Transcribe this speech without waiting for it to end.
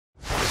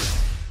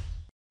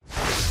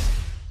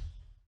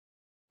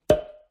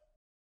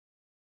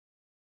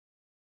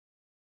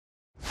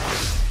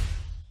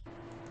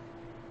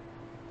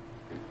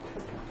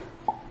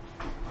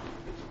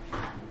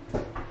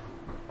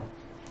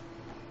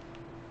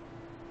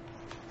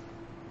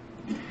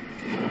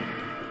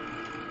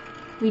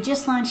We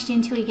just launched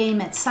into a game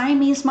at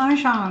Siamese Mah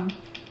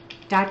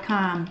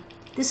Jongg.com.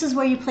 This is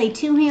where you play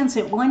 2 hands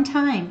at one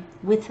time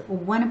with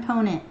one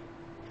opponent.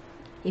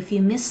 If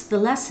you missed the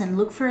lesson,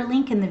 look for a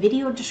link in the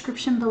video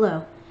description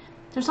below.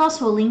 There's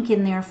also a link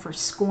in there for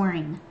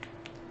scoring.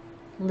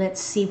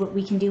 Let's see what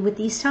we can do with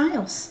these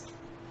tiles.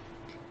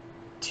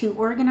 To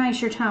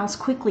organize your tiles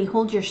quickly,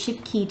 hold your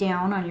Shift key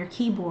down on your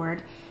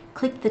keyboard,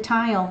 click the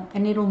tile,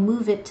 and it'll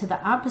move it to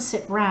the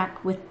opposite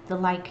rack with the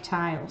like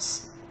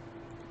tiles.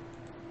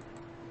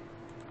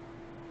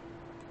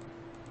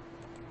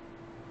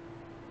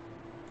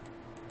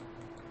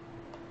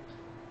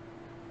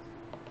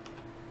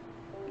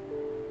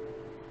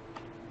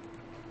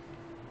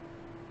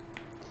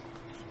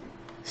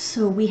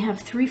 So we have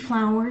 3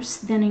 flowers,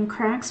 then in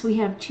cracks we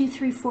have 2,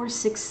 3, 4,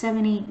 6,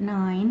 7, 8,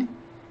 9,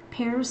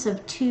 pairs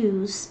of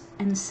 2s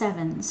and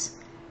 7s.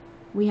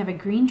 We have a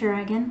green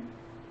dragon,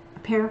 a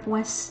pair of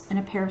wests, and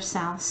a pair of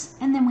souths,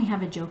 and then we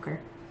have a joker.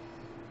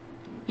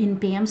 In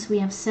bams we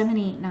have 7,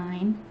 8,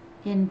 9.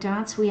 In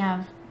dots we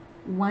have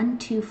 1,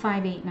 2,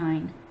 5, 8,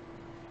 9.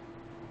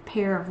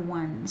 Pair of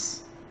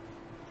 1s.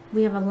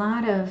 We have a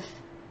lot of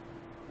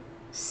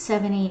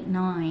 7, 8,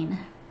 9.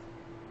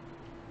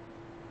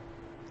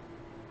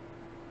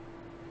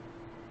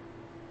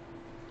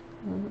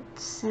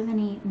 7,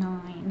 8,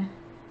 9.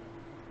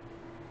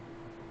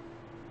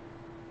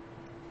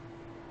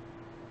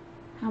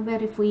 How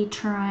about if we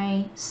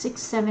try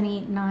 6, 7,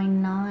 8,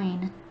 9,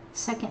 9,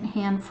 second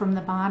hand from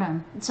the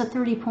bottom? It's a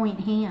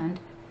 30-point hand.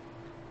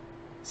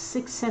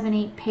 6, 7,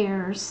 8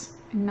 pairs,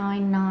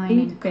 9, 9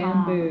 in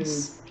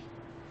combs.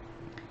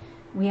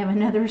 We have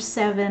another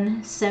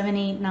 7, 7,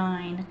 8,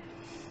 9.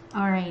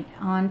 All right,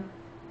 on.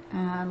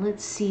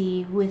 Let's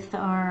see, with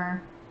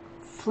our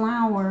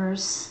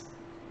flowers.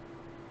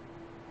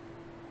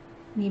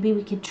 Maybe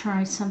we could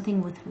try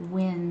something with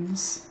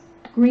winds.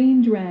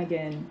 Green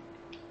dragon.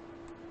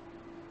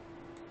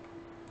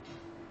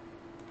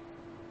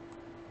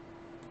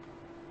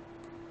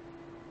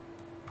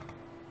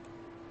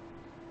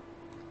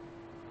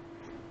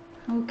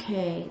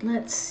 Okay,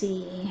 let's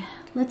see.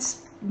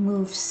 Let's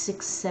move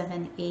 6,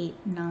 7, 8,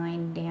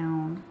 9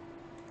 down.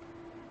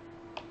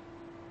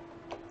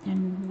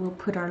 And we'll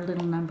put our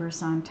little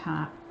numbers on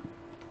top.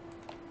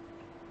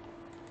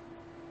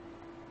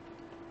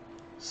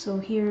 So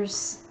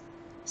here's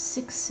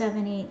 6,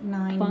 7, 8,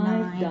 9, 5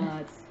 9.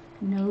 dots.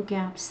 No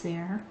gaps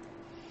there.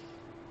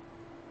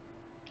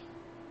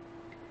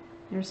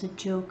 There's a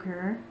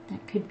joker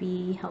that could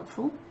be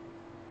helpful.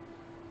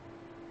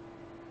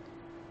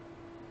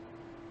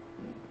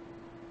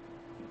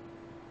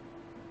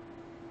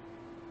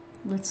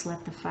 Let's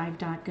let the 5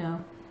 dot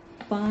go.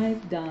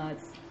 5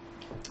 dots.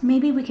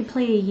 Maybe we could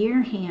play a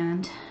year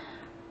hand.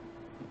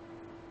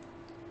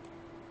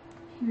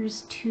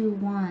 Here's 2,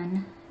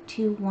 1.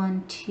 2,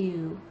 1,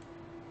 2.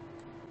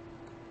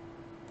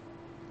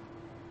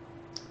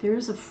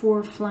 There's a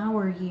 4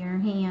 flower year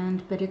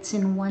hand, but it's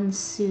in 1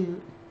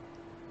 suit.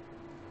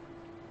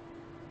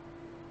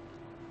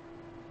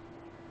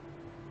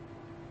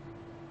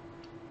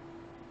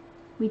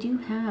 We do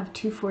have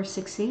 2, 4,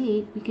 6,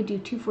 8. We could do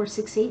 2, 4,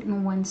 6, 8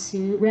 in 1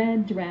 suit.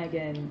 Red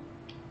dragon.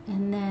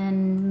 And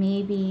then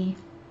maybe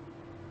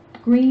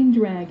green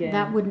dragon.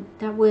 That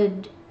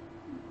would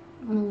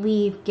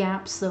leave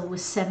gaps though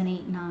with 7,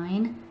 8,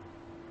 9.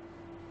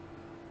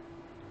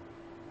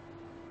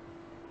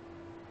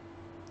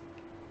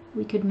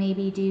 We could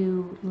maybe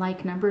do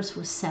like numbers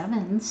with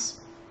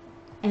 7s,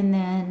 and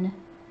then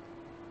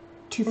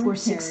 2, 4,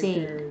 6,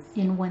 8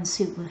 in 1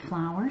 suit with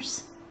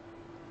flowers.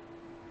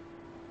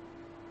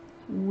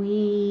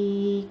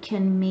 We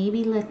can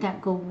maybe let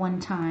that go 1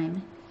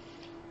 time.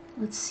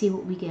 Let's see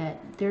what we get.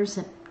 There's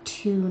a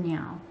 2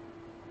 now.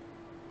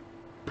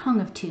 Pung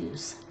of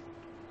 2s.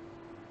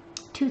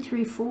 2,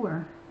 3,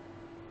 4.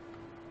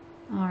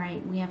 All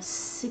right, we have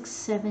 6,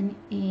 7,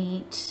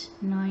 8,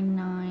 9,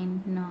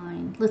 9,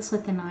 9. Let's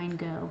let the 9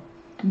 go.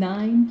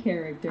 9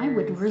 characters. I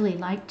would really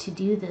like to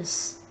do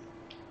this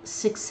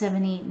 6,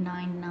 7, 8,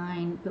 9,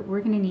 9, but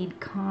we're going to need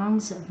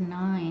kongs of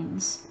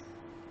 9s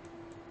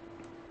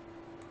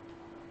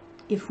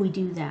if we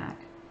do that.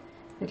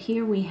 But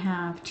here we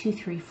have 2,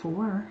 3,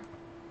 4.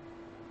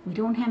 We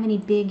don't have any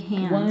big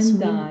hands. 1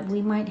 dot.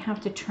 We might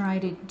have to try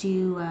to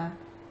do a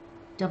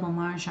double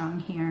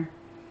mahjong here.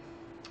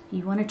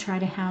 You want to try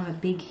to have a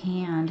big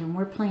hand, and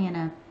we're playing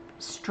a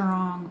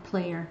strong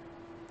player.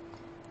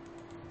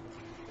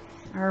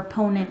 Our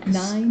opponent is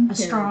a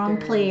strong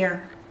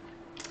player.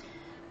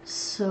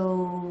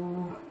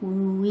 So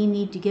we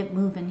need to get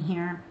moving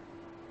here.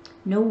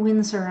 No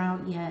winds are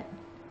out yet.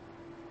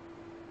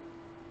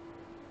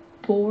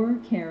 4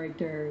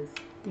 characters.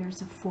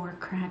 There's a 4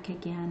 crack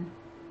again.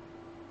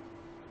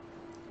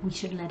 We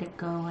should let it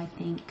go, I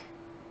think.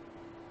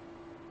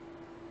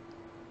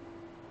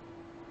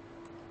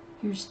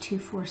 Here's 2,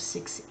 4,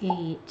 6,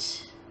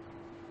 8.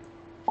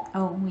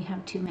 Oh, we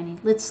have too many.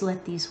 Let's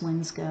let these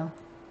winds go.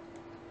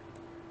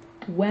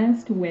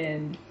 West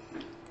wind.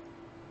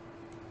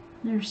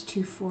 There's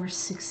 2, 4,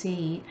 6,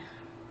 8.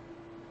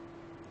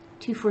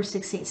 2, 4,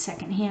 6, 8,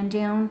 second hand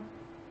down.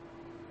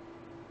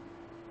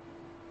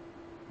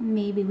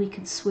 Maybe we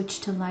could switch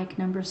to like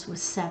numbers with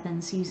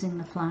 7s using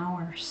the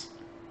flowers.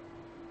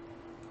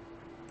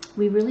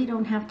 We really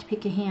don't have to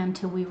pick a hand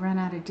till we run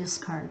out of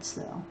discards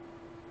though.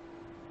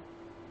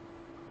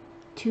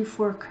 2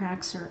 4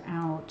 cracks are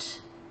out.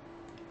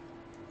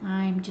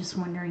 I'm just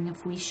wondering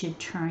if we should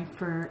try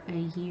for a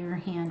year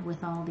hand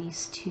with all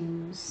these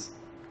 2s.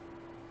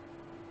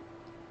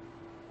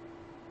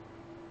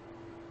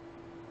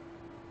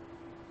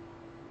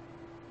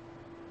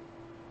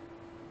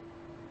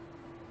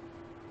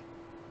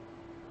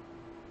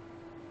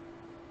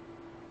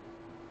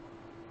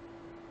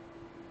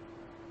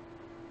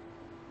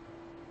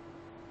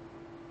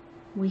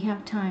 We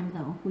have time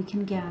though, we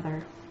can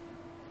gather.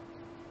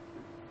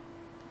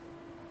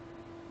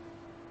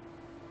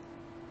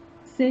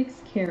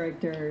 6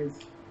 characters.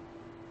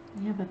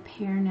 We have a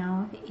pair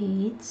now of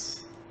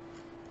 8s.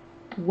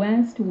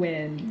 West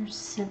wind. Here's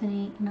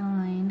 7, 8,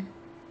 9.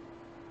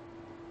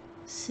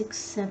 6,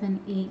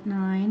 7, 8,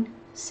 9.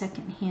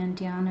 Second hand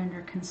down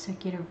under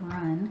consecutive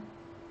run.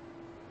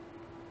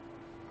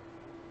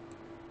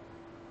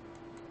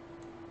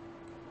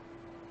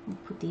 We'll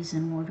put these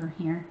in order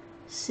here.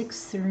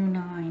 6 through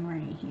 9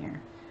 right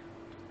here.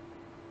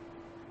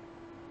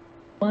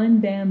 1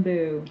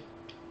 bamboo.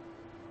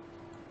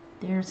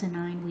 There's a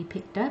 9 we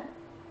picked up.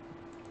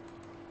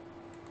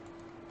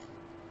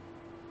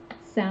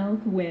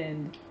 South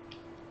wind.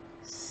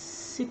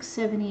 6,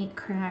 7, 8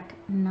 crack,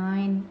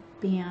 9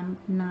 bam,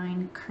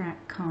 9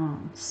 crack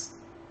coms.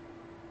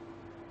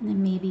 And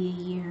then maybe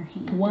a year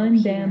hand.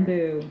 1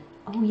 bamboo.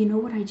 Oh, you know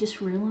what I just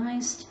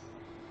realized?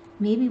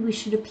 Maybe we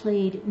should have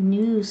played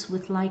news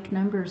with like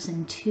numbers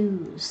and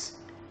 2s.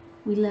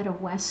 We let a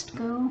west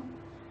go.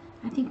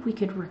 I think we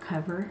could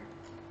recover.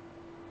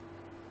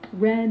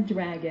 Red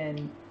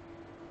dragon.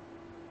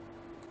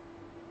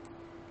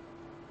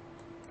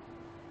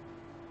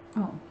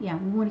 Oh, yeah,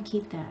 we want to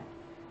keep that.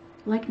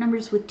 Like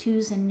numbers with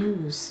 2s and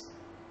news.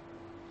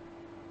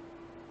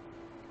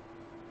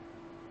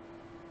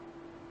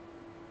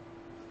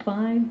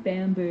 Five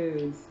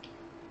bamboos.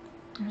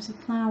 There's a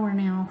flower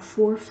now,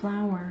 4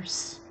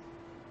 flowers.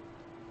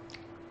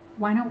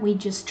 Why don't we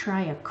just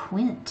try a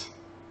quint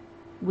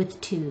with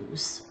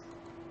 2s?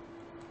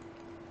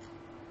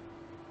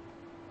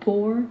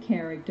 4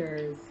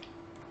 characters.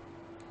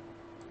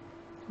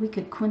 We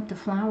could quint the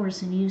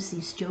flowers and use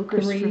these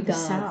jokers 3 for the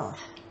dots. south.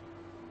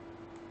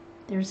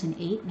 There's an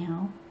 8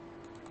 now.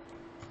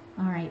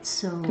 All right,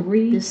 so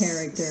 3 this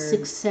characters.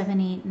 6, 7,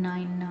 8,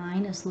 9,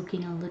 9 is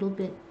looking a little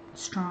bit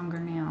stronger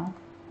now.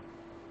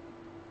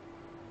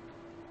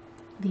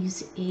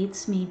 These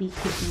 8s maybe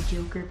could be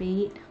joker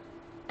bait.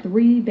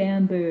 3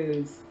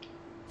 bamboos.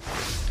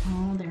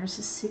 Oh, there's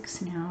a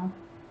 6 now.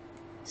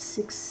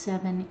 6,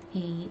 7,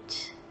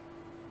 8.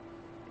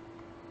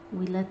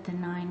 We let the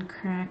 9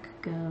 crack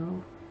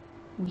go.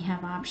 We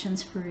have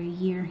options for a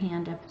year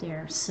hand up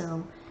there,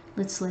 so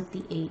let's let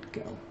the 8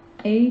 go.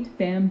 8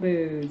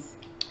 bamboos.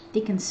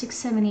 Thinking 6,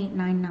 7, 8,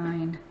 9,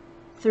 9.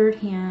 Third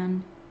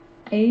hand,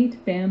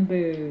 8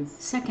 bamboos.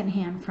 second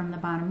hand from the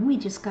bottom. We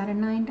just got a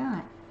 9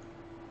 dot.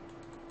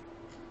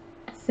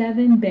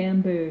 7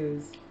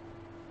 bamboos.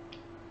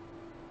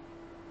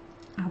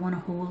 I want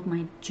to hold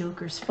my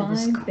jokers for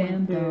this 5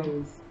 quint though.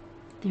 bamboos.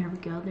 There we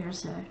go.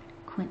 There's a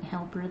quint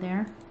helper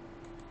there.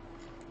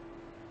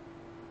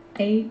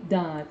 8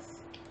 dots.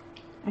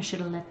 I should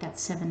have let that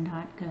 7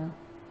 dot go.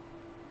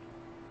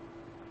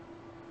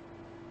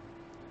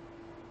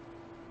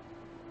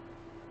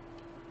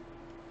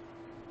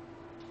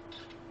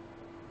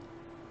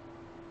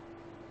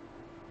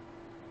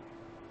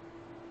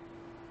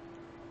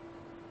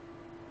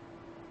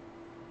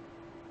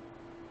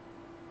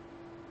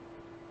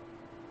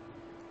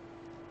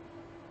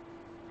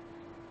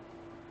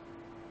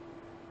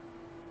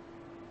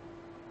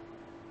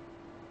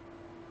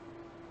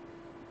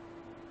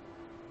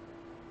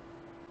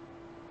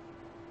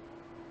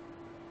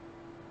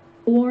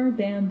 Four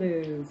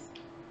bamboos.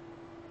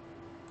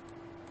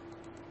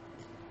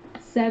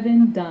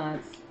 7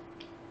 dots.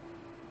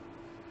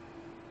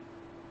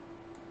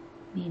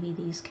 Maybe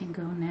these can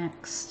go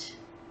next.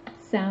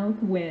 South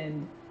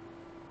wind.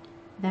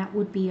 That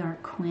would be our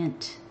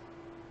quint.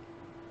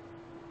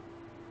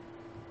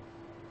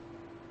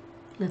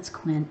 Let's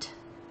quint.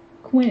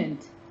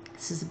 Quint.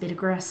 This is a bit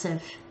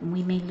aggressive, and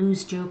we may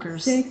lose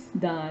jokers 6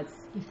 dots.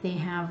 if they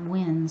have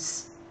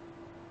wins.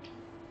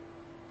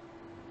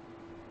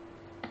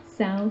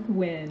 South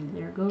wind.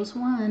 There goes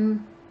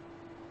 1.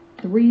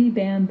 3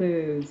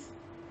 bamboos.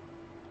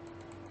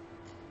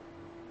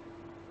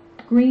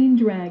 Green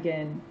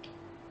dragon.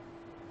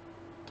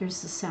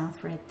 There's the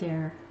south right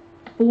there.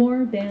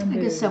 4 I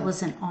bamboos. guess that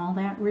wasn't all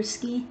that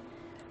risky.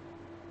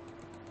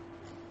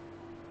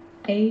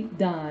 8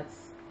 dots.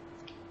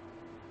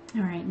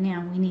 All right,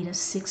 now we need a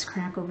 6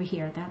 crack over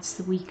here. That's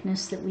the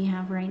weakness that we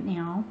have right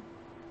now.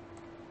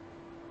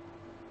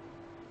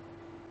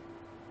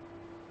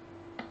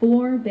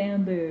 4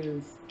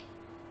 bamboos.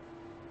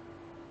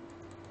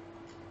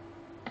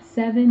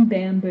 7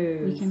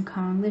 bamboos. We can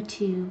Kong the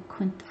 2,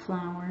 quint the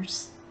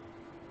flowers,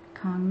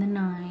 Kong the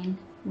 9,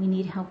 We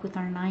need help with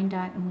our 9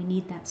 dot, and we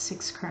need that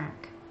 6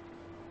 crack.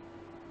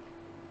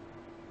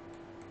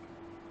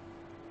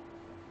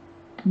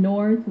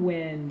 North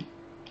wind.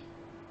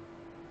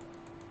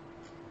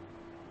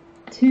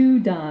 2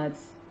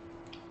 dots.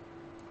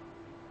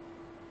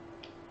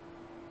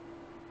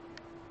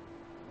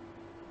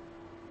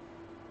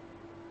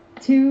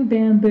 Two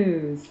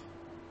bamboos.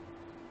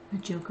 A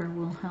joker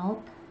will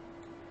help.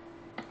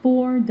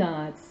 4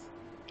 dots.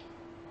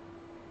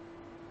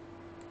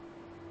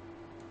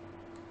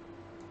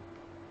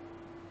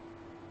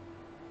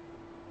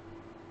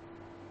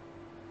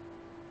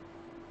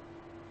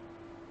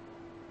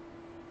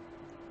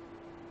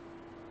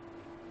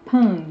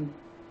 Pung.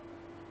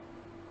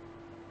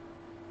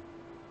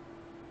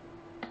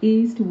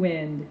 East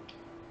wind.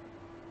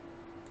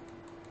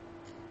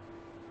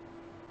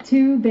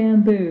 2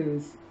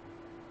 bamboos.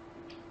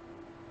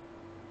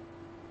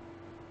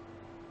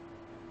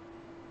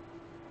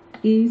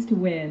 East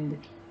wind.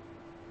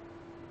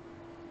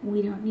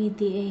 We don't need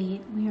the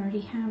 8. We already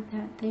have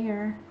that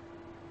there.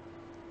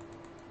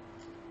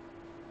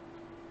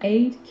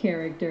 8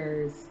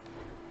 characters.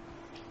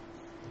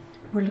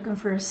 We're looking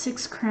for a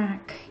 6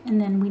 crack,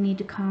 and then we need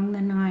to Kong the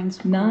 9s.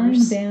 Of 9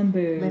 course.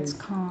 bamboos. Let's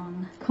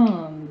Kong.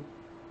 Kong.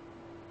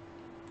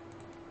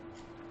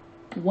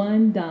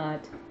 1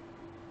 dot.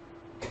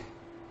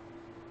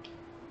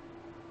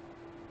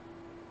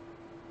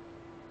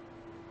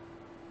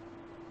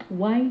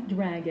 White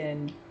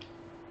dragon.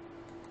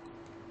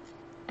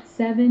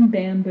 7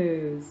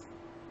 bamboos.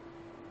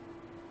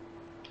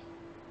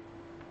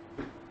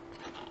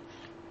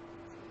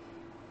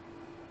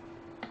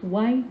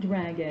 White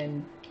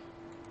dragon.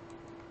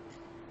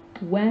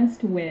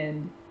 West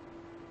wind.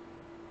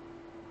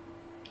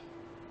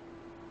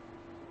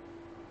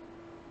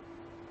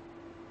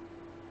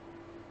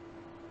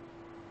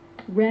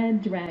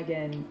 Red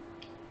dragon.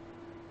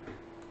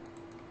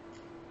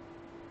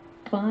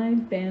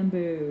 5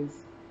 bamboos.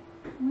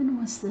 When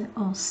was the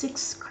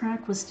 6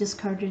 crack was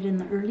discarded in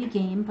the early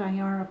game by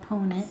our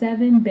opponent.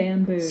 7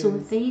 bamboos. So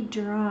if they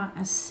draw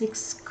a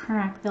 6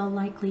 crack, they'll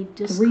likely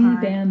 3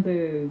 discard.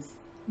 bamboos.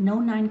 No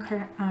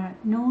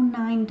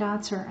 9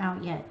 dots are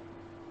out yet.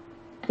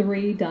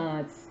 3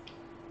 dots.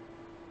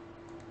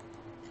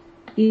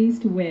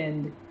 East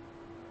wind.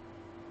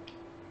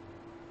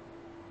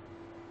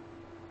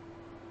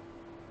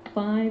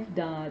 5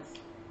 dots.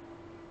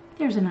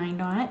 There's a 9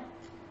 dot.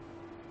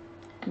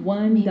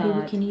 1 Maybe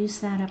dot. we can use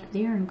that up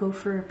there and go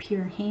for a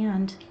pure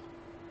hand.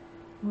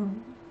 We're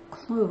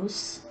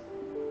close.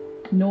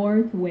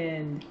 North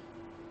wind.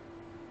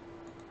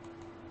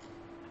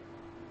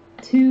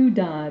 2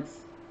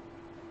 dots.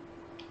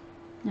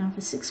 Now if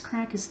a 6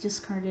 crack is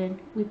discarded,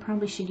 we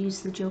probably should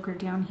use the joker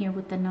down here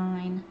with the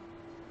 9.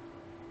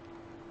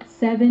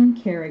 7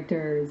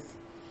 characters.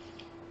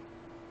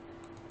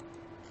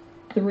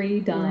 3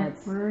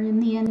 dots. We're in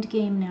the end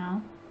game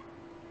now.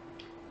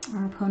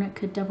 Our opponent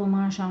could double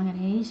mahjong at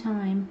any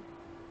time.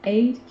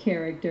 8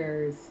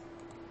 characters.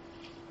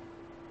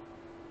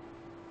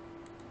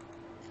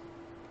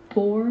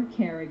 4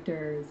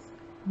 characters.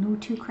 No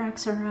 2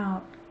 cracks are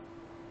out.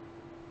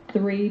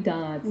 3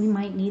 dots. We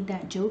might need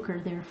that joker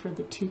there for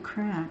the 2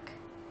 crack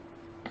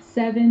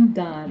 7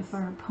 dots. if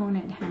our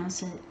opponent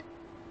has it.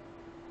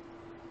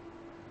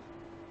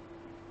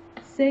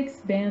 6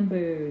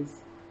 bamboos.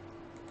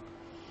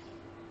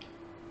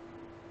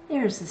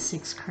 There's the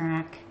 6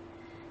 crack.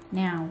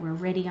 Now we're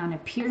ready on a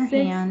pure 6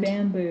 hand.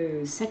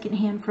 bamboos. Second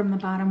hand from the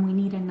bottom, we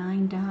need a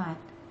 9 dot.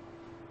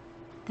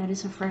 That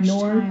is a fresh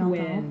North tile,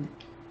 wind.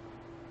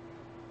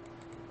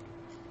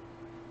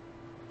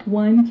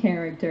 1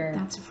 character.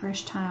 That's a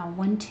fresh tile.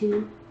 1,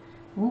 2.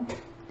 Oh,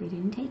 they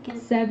didn't take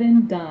it.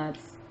 7 dots.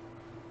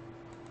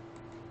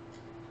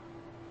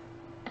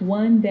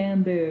 1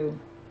 bamboo.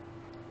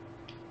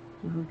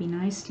 It would be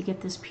nice to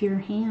get this pure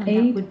hand. 8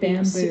 That would be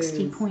bamboos. a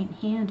 60-point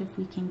hand if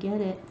we can get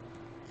it.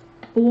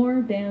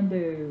 4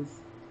 bamboos.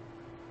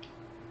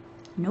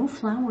 No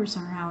flowers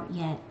are out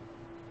yet.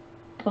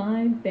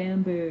 5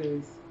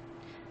 bamboos.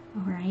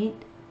 All right.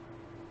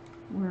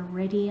 We're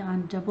ready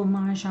on double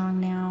mahjong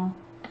now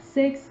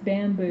 6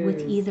 bamboos.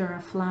 with either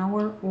a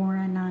flower or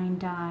a 9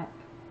 dot.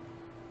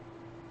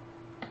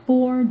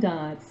 4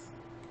 dots.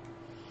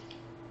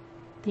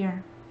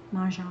 There,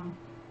 mahjong.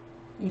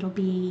 It'll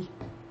be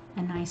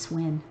a nice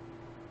win.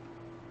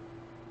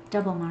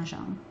 Double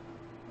mahjong.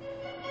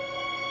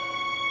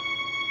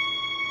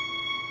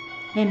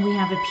 And we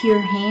have a pure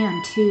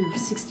hand too,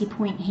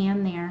 60-point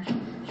hand there.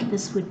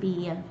 This would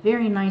be a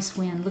very nice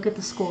win. Look at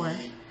the score.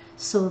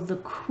 So the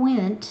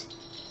quint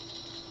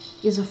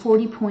is a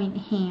 40-point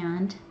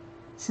hand.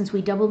 Since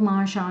we double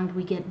mahjonged,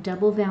 we get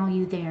double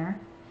value there.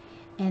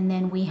 And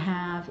then we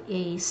have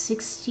a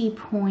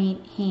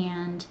 60-point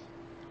hand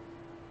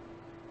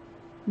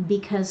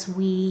because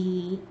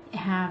we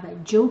have a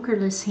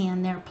jokerless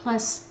hand there.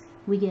 Plus,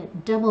 we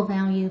get double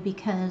value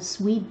because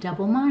we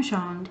double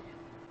mahjonged.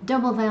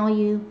 Double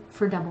value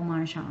for double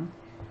mahjong.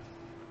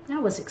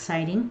 That was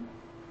exciting.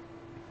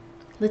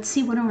 Let's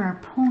see what our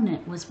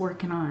opponent was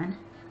working on.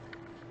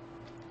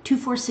 2,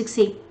 4, 6,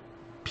 8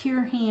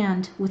 pure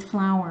hand with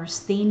flowers.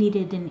 They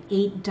needed an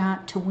 8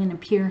 dot to win a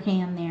pure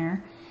hand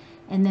there.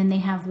 And then they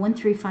have 1,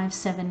 3, 5,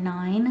 7,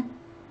 9.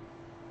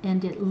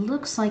 And it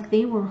looks like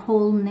they were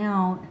holding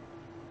out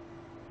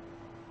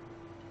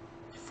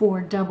for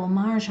double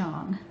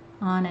mahjong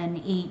on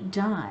an 8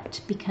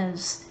 dot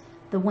because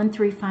the 1,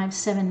 3, 5,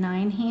 7,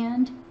 9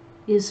 hand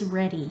is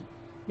ready.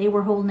 They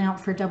were holding out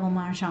for double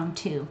mahjong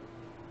too.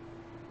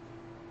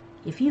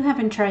 If you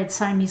haven't tried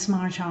Siamese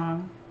Mah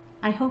Jongg,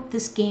 I hope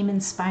this game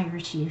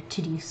inspires you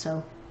to do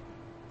so.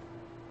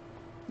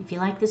 If you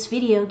like this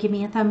video, give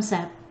me a thumbs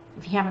up.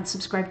 If you haven't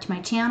subscribed to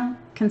my channel,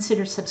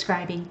 consider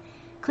subscribing.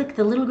 Click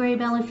the little gray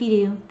bell if you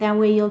do. That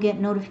way you'll get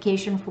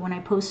notification for when I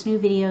post new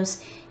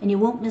videos and you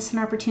won't miss an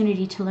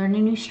opportunity to learn a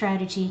new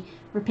strategy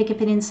or pick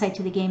up an insight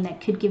to the game that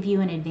could give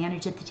you an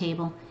advantage at the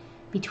table.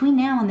 Between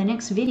now and the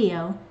next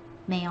video,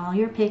 may all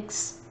your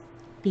picks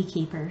be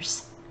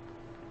keepers.